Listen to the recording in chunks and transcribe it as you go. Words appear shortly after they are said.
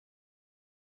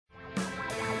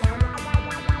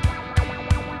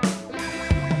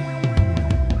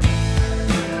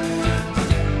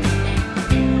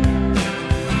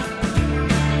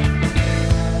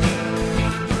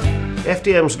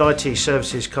FDM's an IT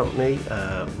services company.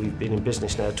 We've been in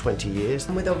business now 20 years.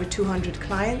 With over 200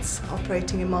 clients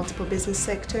operating in multiple business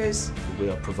sectors. We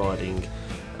are providing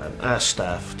our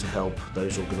staff to help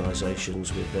those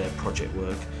organisations with their project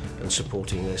work and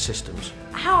supporting their systems.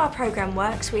 How our programme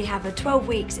works, we have a 12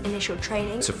 weeks initial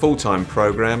training. It's a full-time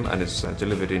programme and it's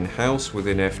delivered in-house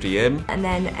within FDM. And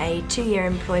then a 2-year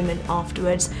employment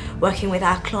afterwards, working with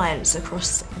our clients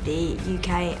across the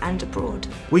UK and abroad.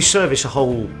 We service a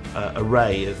whole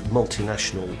array of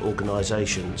multinational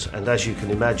organisations, and as you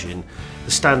can imagine,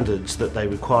 the standards that they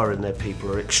require in their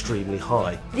people are extremely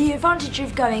high. The advantage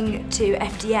of going to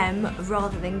FDM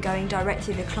rather than going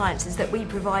directly to clients is that we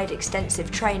provide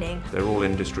extensive training. They're all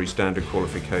industry standard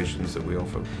qualifications that we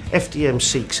offer. FDM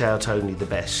seeks out only the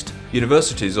best.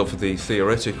 Universities offer the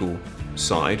theoretical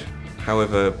side,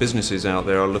 however businesses out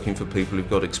there are looking for people who've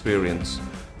got experience.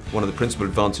 One of the principal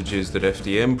advantages that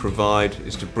FDM provide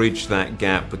is to bridge that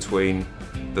gap between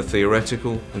the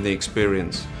theoretical and the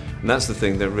experience. And that's the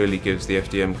thing that really gives the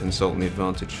FDM consultant the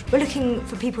advantage. We're looking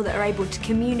for people that are able to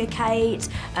communicate,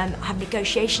 have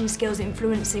negotiation skills,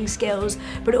 influencing skills,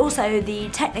 but also the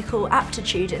technical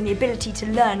aptitude and the ability to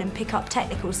learn and pick up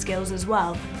technical skills as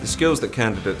well. The skills that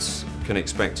candidates can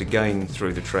expect to gain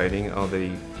through the training are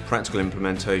the practical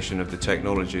implementation of the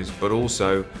technologies, but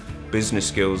also business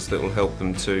skills that will help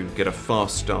them to get a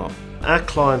fast start. Our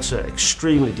clients are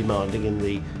extremely demanding in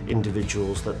the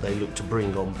individuals that they look to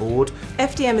bring on board.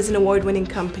 FDM is an award-winning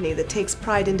company that takes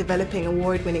pride in developing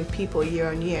award-winning people year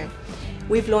on year.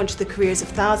 We've launched the careers of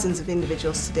thousands of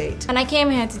individuals to date. When I came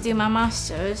here to do my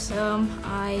master's,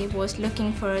 I was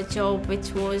looking for a job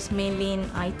which was mainly in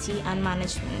IT and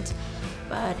management,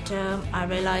 but I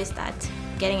realized that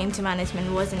getting into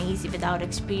management wasn't easy without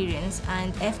experience,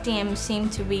 and FDM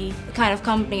seemed to be the kind of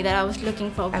company that I was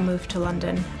looking for. I moved to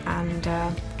London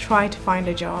and tried to find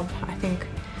a job. I think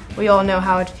we all know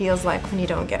how it feels like when you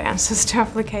don't get answers to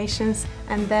applications,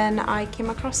 and then I came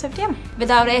across FDM.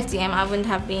 Without FDM I wouldn't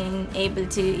have been able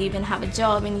to even have a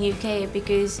job in the UK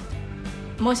because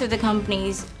most of the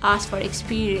companies ask for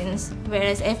experience,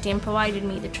 whereas FDM provided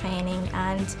me the training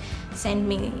and sent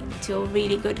me to a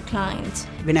really good client.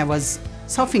 When I was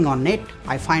surfing on net,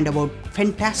 I find about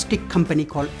fantastic company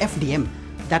called FDM.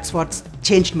 That's what's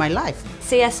changed my life.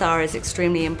 CSR is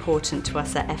extremely important to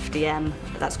us at FDM.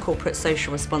 That's corporate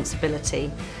social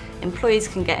responsibility. Employees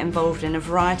can get involved in a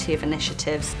variety of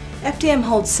initiatives. FDM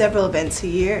holds several events a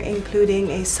year, including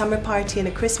a summer party and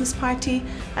a Christmas party,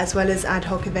 as well as ad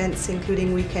hoc events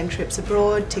including weekend trips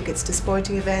abroad, tickets to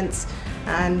sporting events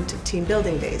and team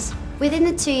building days. Within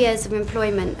the 2 years of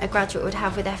employment a graduate would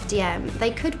have with FDM, they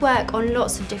could work on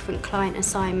lots of different client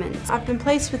assignments. I've been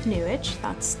placed with Newage.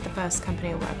 That's the first company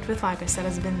I worked with. Like I said,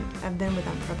 I've been with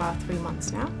them for about 3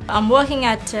 months now. I'm working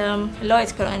at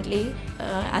Lloyd's currently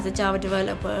as a Java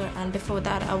developer, and before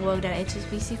that I worked at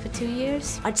HSBC for 2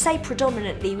 years. I'd say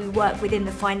predominantly we work within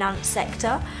the finance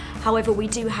sector. However, we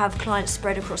do have clients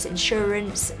spread across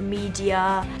insurance,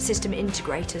 media, system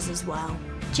integrators as well.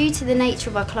 Due to the nature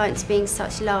of our clients being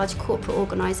such large corporate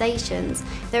organisations,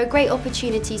 there are great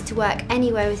opportunities to work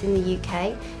anywhere within the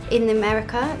UK, in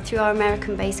America through our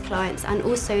American-based clients, and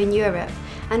also in Europe.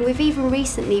 And we've even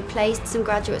recently placed some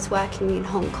graduates working in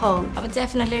Hong Kong. I would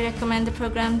definitely recommend the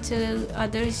programme to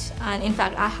others, and in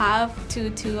fact I have to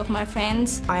two of my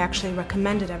friends. I actually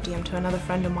recommended FDM to another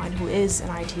friend of mine who is an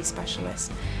IT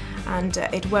specialist, and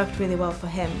it worked really well for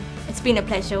him. It's been a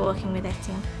pleasure working with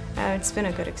FDM. It's been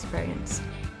a good experience.